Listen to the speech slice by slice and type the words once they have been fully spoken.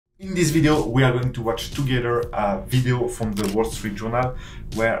In this video, we are going to watch together a video from the Wall Street Journal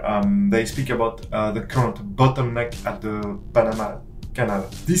where they speak about the current bottleneck at the Panama Canal.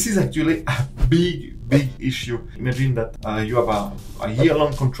 This is actually a big issue. Imagine that you have a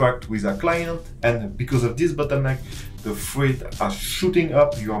year-long contract with a client, and because of this bottleneck, the freight are shooting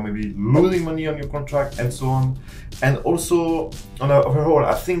up, you are maybe losing money on your contract and so on. And also, overall,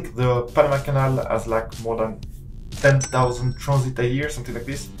 I think the Panama Canal has like more than 10,000 transits a year, something like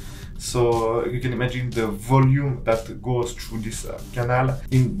this. So you can imagine the volume that goes through this canal.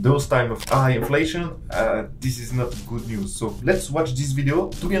 In those times of high inflation, this is not good news. So let's watch this video.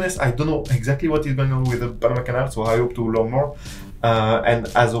 To be honest, I don't know exactly what is going on with the Panama Canal, so I hope to learn more. And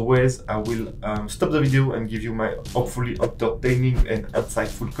as always, I will stop the video and give you my hopefully entertaining and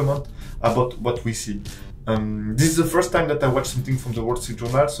insightful comment about what we see. This is the first time that I watch something from the Wall Street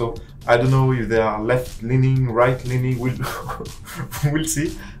Journal, so I don't know if they are left-leaning, right-leaning, we'll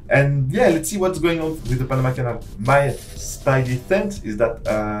see. And yeah, let's see what's going on with the Panama Canal. My spidey sense is that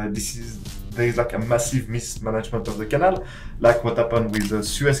there is like a massive mismanagement of the canal, like what happened with the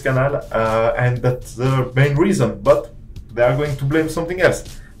Suez Canal, and that's the main reason, but they are going to blame something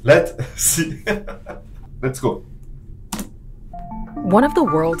else. Let's see. Let's go. One of the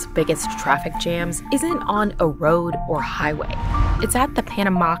world's biggest traffic jams isn't on a road or highway. It's at the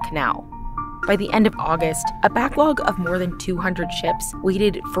Panama Canal. By the end of August, a backlog of more than 200 ships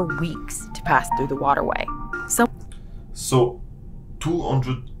waited for weeks to pass through the waterway. So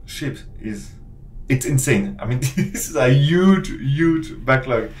 200 ships it's insane. I mean, this is a huge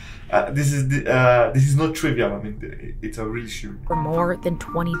backlog. This is not trivial. I mean, it's a real issue. For more than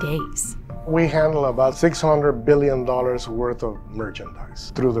 20 days. We handle about $600 billion worth of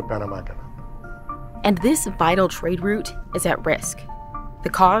merchandise through the Panama Canal. And this vital trade route is at risk. The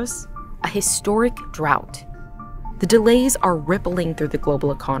cause? A historic drought. The delays are rippling through the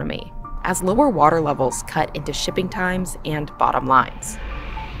global economy as lower water levels cut into shipping times and bottom lines.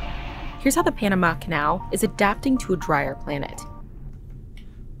 Here's how the Panama Canal is adapting to a drier planet.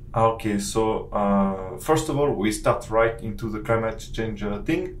 Okay, so first of all, we start right into the climate change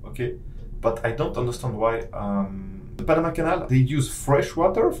thing, okay? But I don't understand why the Panama Canal, they use fresh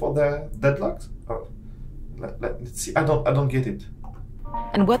water for their deadlocks? Let's see, I don't get it.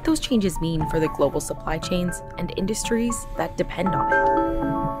 And what those changes mean for the global supply chains and industries that depend on it.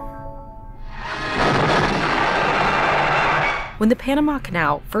 When the Panama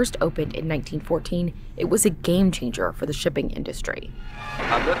Canal first opened in 1914, it was a game changer for the shipping industry.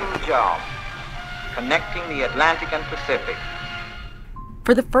 A little job connecting the Atlantic and Pacific.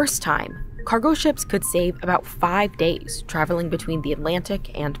 For the first time, cargo ships could save about 5 days traveling between the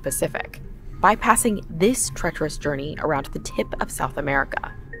Atlantic and Pacific, bypassing this treacherous journey around the tip of South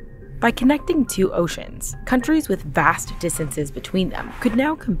America. By connecting two oceans, countries with vast distances between them could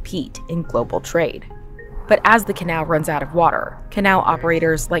now compete in global trade. But as the canal runs out of water, canal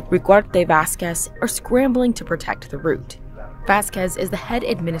operators like Rigoarte Vasquez are scrambling to protect the route. Vasquez is the head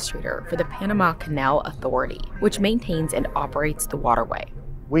administrator for the Panama Canal Authority, which maintains and operates the waterway.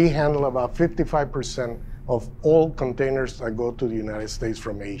 We handle about 55% of all containers that go to the United States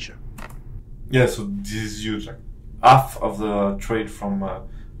from Asia. Yeah, so this is huge. Like half of the trade from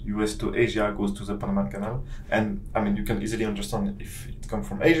US to Asia goes to the Panama Canal. And I mean, you can easily understand if it comes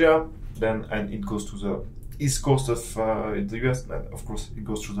from Asia, then and it goes to the east coast of the US, and of course it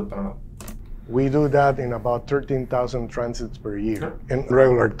goes through the Panama. We do that in about 13,000 transits per year in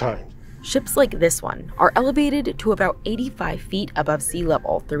regular times. Ships like this one are elevated to about 85 feet above sea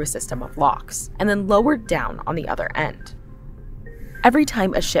level through a system of locks, and then lowered down on the other end. Every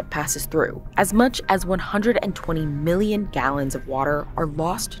time a ship passes through, as much as 120 million gallons of water are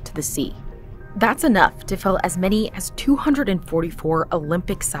lost to the sea. That's enough to fill as many as 244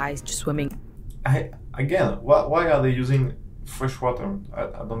 Olympic-sized swimming why are they using fresh water?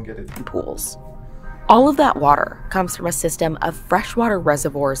 I don't get it. Pools. All of that water comes from a system of freshwater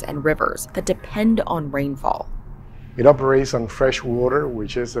reservoirs and rivers that depend on rainfall. It operates on fresh water,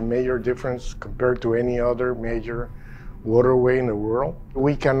 which is a major difference compared to any other major waterway in the world.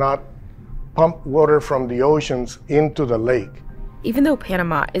 We cannot pump water from the oceans into the lake. Even though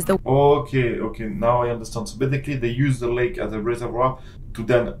Panama is the... Okay, now I understand. So basically they use the lake as a reservoir to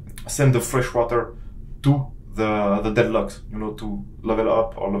then send the fresh water to the deadlocks, you know, to level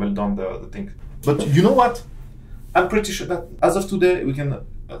up or level down the thing. But you know what? I'm pretty sure that as of today we can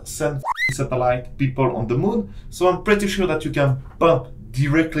send satellite people on the moon. So I'm pretty sure that you can pump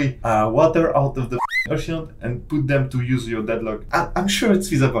directly water out of the ocean and put them to use your deadlock. I'm sure it's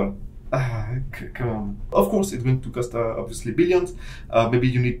feasible. Come on. Of course, it's going to cost obviously billions. Maybe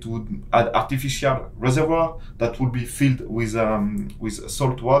you need to add artificial reservoir that will be filled with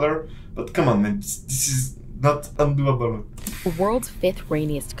salt water. But come on, man, this is not undoable. The world's fifth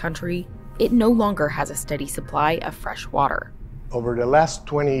rainiest country, it no longer has a steady supply of fresh water. Over the last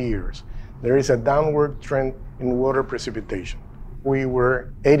 20 years, there is a downward trend in water precipitation. We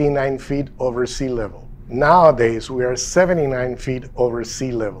were 89 feet over sea level. Nowadays, we are 79 feet over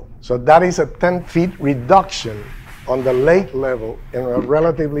sea level. So that is a 10 feet reduction on the lake level in a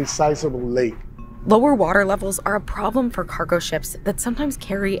relatively sizable lake. Lower water levels are a problem for cargo ships that sometimes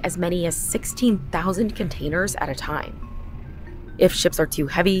carry as many as 16,000 containers at a time. If ships are too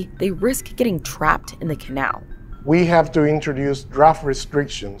heavy, they risk getting trapped in the canal. We have to introduce draft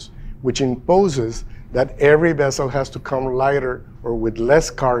restrictions, which imposes that every vessel has to come lighter or with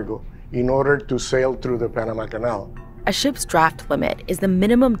less cargo in order to sail through the Panama Canal. A ship's draft limit is the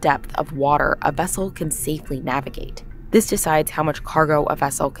minimum depth of water a vessel can safely navigate. This decides how much cargo a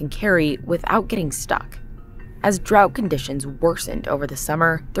vessel can carry without getting stuck. As drought conditions worsened over the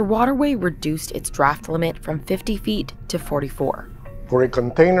summer, the waterway reduced its draft limit from 50 feet to 44. For a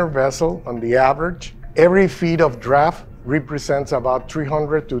container vessel, on the average, every feet of draft represents about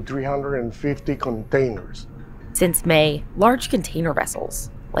 300 to 350 containers. Since May, large container vessels,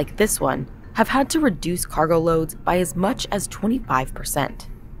 like this one, have had to reduce cargo loads by as much as 25%.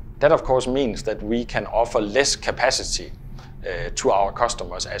 That of course means that we can offer less capacity to our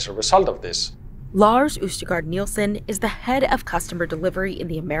customers as a result of this. Lars Østegård Nielsen is the head of customer delivery in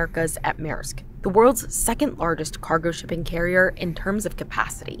the Americas at Maersk, the world's second largest cargo shipping carrier in terms of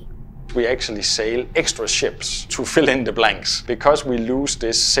capacity. We actually sail extra ships to fill in the blanks. Because we lose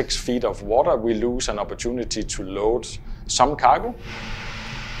this 6 feet of water, we lose an opportunity to load some cargo.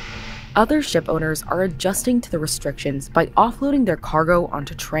 Other ship owners are adjusting to the restrictions by offloading their cargo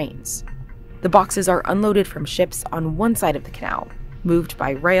onto trains. The boxes are unloaded from ships on one side of the canal, moved by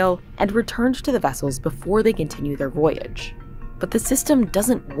rail, and returned to the vessels before they continue their voyage. But the system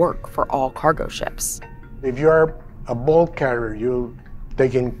doesn't work for all cargo ships. If you are a bulk carrier, you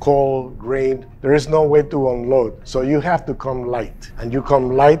taking coal, grain, there is no way to unload. So you have to come light. And you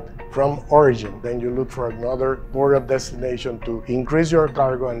come light from origin. Then you look for another port of destination to increase your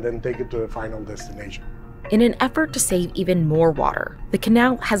cargo and then take it to the final destination. In an effort to save even more water, the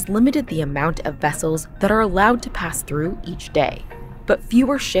canal has limited the amount of vessels that are allowed to pass through each day. But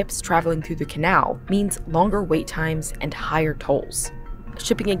fewer ships traveling through the canal means longer wait times and higher tolls.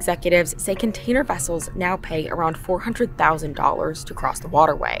 Shipping executives say container vessels now pay around $400,000 to cross the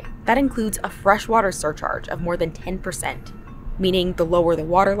waterway. That includes a freshwater surcharge of more than 10%, meaning the lower the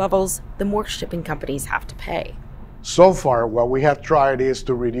water levels, the more shipping companies have to pay. So far, what we have tried is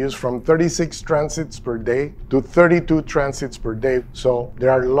to reduce from 36 transits per day to 32 transits per day. So there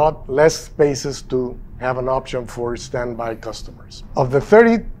are a lot less spaces to have an option for standby customers. Of the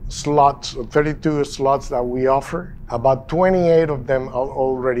 30 slots, or 32 slots that we offer, about 28 of them are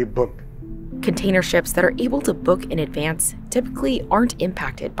already booked. Container ships that are able to book in advance typically aren't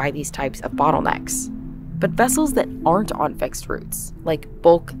impacted by these types of bottlenecks. But vessels that aren't on fixed routes, like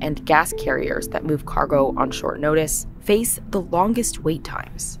bulk and gas carriers that move cargo on short notice, face the longest wait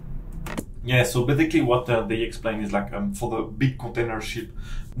times. Yeah, so basically what they explain is like for the big container ship,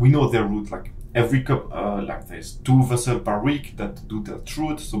 we know their route. Like every like there's 2 vessels per week that do that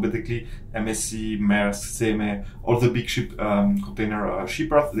route. So basically MSC, Maersk, CMA, all the big ship container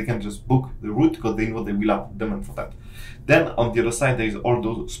shippers, they can just book the route because they know they will have demand for that. Then on the other side, there is all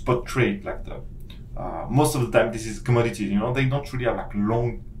those spot trade, like the most of the time this is commodities, you know, they don't really have like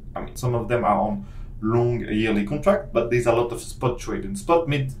long, I mean, some of them are on long yearly contract, but there's a lot of spot trade, and spot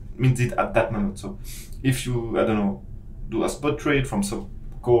means it at that moment. So if you, I don't know, do a spot trade from some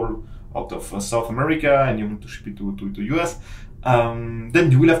coal out of South America and you want to ship it to US, then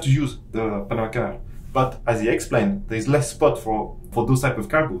you will have to use the Panama Canal. But as he explained, there's less spot for those type of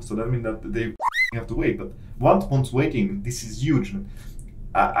cargo, so that means that they have to wait. But once waiting, this is huge.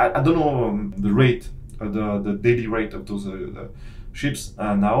 I don't know the rate, the daily rate of those ships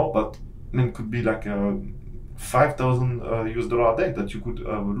now, but I mean, it could be like $5,000 US a day that you could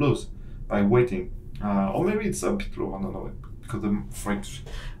lose by waiting, or maybe it's a bit low. I don't know, because the freight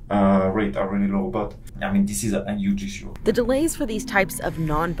rate are really low. But I mean, this is a huge issue. The delays for these types of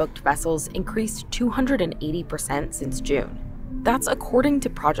non-booked vessels increased 280% since June. That's according to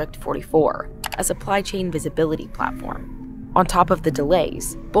Project 44, a supply chain visibility platform. On top of the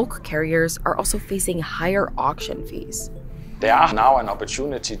delays, bulk carriers are also facing higher auction fees. There are now an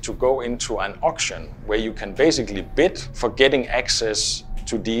opportunity to go into an auction where you can basically bid for getting access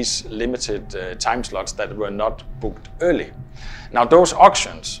to these limited time slots that were not booked early. Now those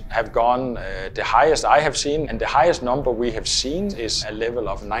auctions have gone the highest I have seen, and the highest number we have seen is a level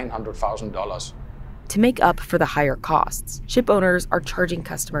of $900,000. To make up for the higher costs, ship owners are charging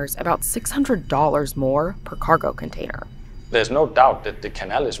customers about $600 more per cargo container. There's no doubt that the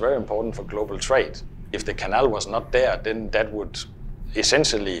canal is very important for global trade. If the canal was not there, then that would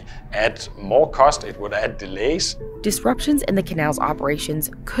essentially add more cost, it would add delays. Disruptions in the canal's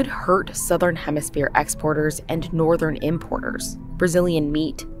operations could hurt Southern Hemisphere exporters and Northern importers. Brazilian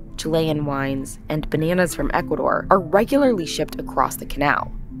meat, Chilean wines, and bananas from Ecuador are regularly shipped across the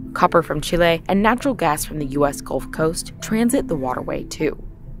canal. Copper from Chile and natural gas from the US Gulf Coast transit the waterway too.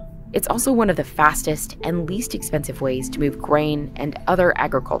 It's also one of the fastest and least expensive ways to move grain and other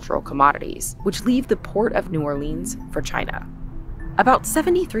agricultural commodities, which leave the port of New Orleans for China. About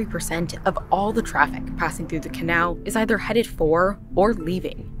 73% of all the traffic passing through the canal is either headed for or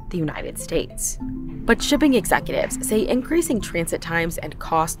leaving the United States. But shipping executives say increasing transit times and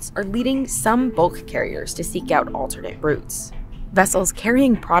costs are leading some bulk carriers to seek out alternate routes. Vessels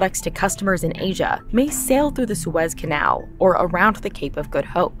carrying products to customers in Asia may sail through the Suez Canal or around the Cape of Good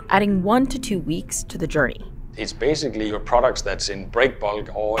Hope, adding 1 to 2 weeks to the journey. It's basically your products that's in break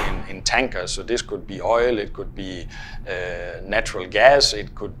bulk or in tankers. So this could be oil, it could be natural gas,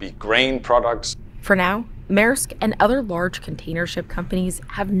 it could be grain products. For now, Maersk and other large container ship companies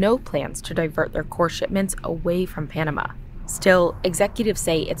have no plans to divert their core shipments away from Panama. Still, executives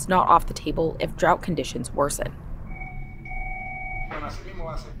say it's not off the table if drought conditions worsen.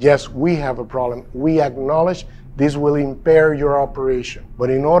 Yes, we have a problem. We acknowledge this will impair your operation. But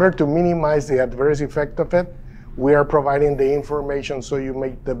in order to minimize the adverse effect of it, we are providing the information so you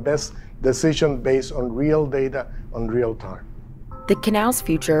make the best decision based on real data on real time. The canal's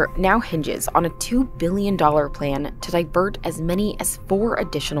future now hinges on a $2 billion plan to divert as many as 4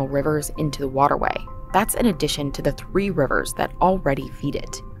 additional rivers into the waterway. That's in addition to the 3 rivers that already feed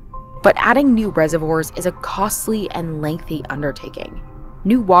it. But adding new reservoirs is a costly and lengthy undertaking.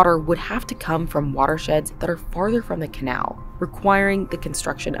 New water would have to come from watersheds that are farther from the canal, requiring the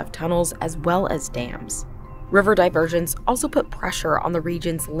construction of tunnels as well as dams. River diversions also put pressure on the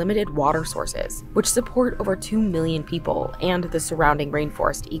region's limited water sources, which support over 2 million people and the surrounding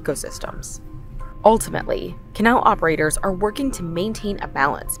rainforest ecosystems. Ultimately, canal operators are working to maintain a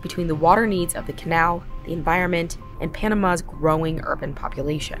balance between the water needs of the canal, the environment, and Panama's growing urban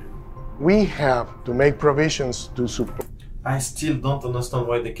population. We have to make provisions to support. I still don't understand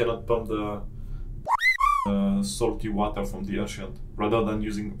why they cannot pump the salty water from the ocean rather than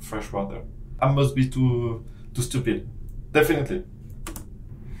using fresh water. I must be too stupid. Definitely.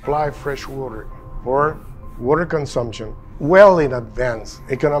 Supply fresh water for water consumption well in advance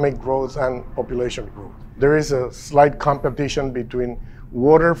economic growth and population growth. There is a slight competition between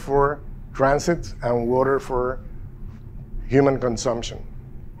water for transit and water for human consumption.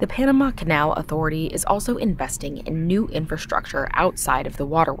 The Panama Canal Authority is also investing in new infrastructure outside of the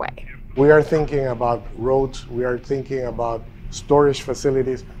waterway. We are thinking about roads, we are thinking about storage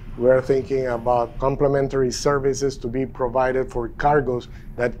facilities, we are thinking about complementary services to be provided for cargoes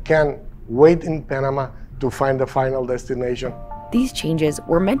that can wait in Panama to find the final destination. These changes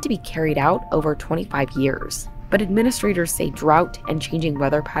were meant to be carried out over 25 years, but administrators say drought and changing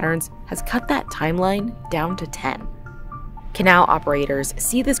weather patterns has cut that timeline down to 10. Canal operators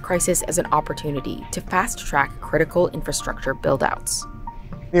see this crisis as an opportunity to fast-track critical infrastructure build-outs.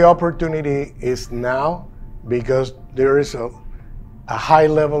 The opportunity is now because there is a high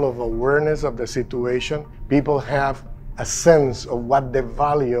level of awareness of the situation. People have a sense of what the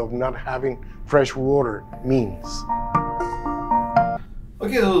value of not having fresh water means.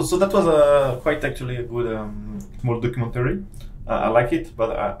 Okay, so that was quite actually a good small documentary. I like it,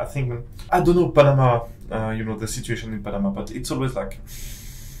 but I think, I don't know Panama, the situation in Panama, but it's always like,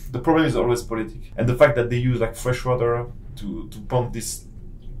 the problem is always political. And the fact that they use like fresh water to pump this,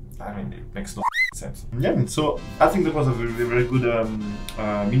 I mean, it makes no sense. Yeah, so I think that was a very, very good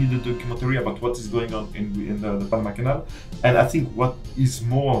mini documentary about what is going on in the Panama Canal. And I think what is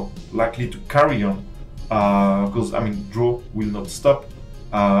more likely to carry on, because I mean, drought will not stop.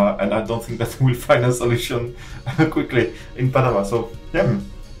 And I don't think that we'll find a solution quickly in Panama. So, yeah.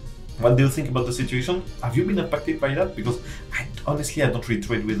 What do you think about the situation? Have you been impacted by that? Because honestly, I don't really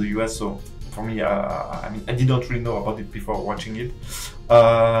trade with the US, so for me, I mean, I didn't really know about it before watching it.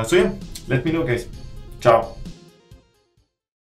 So yeah, let me know, guys. Ciao.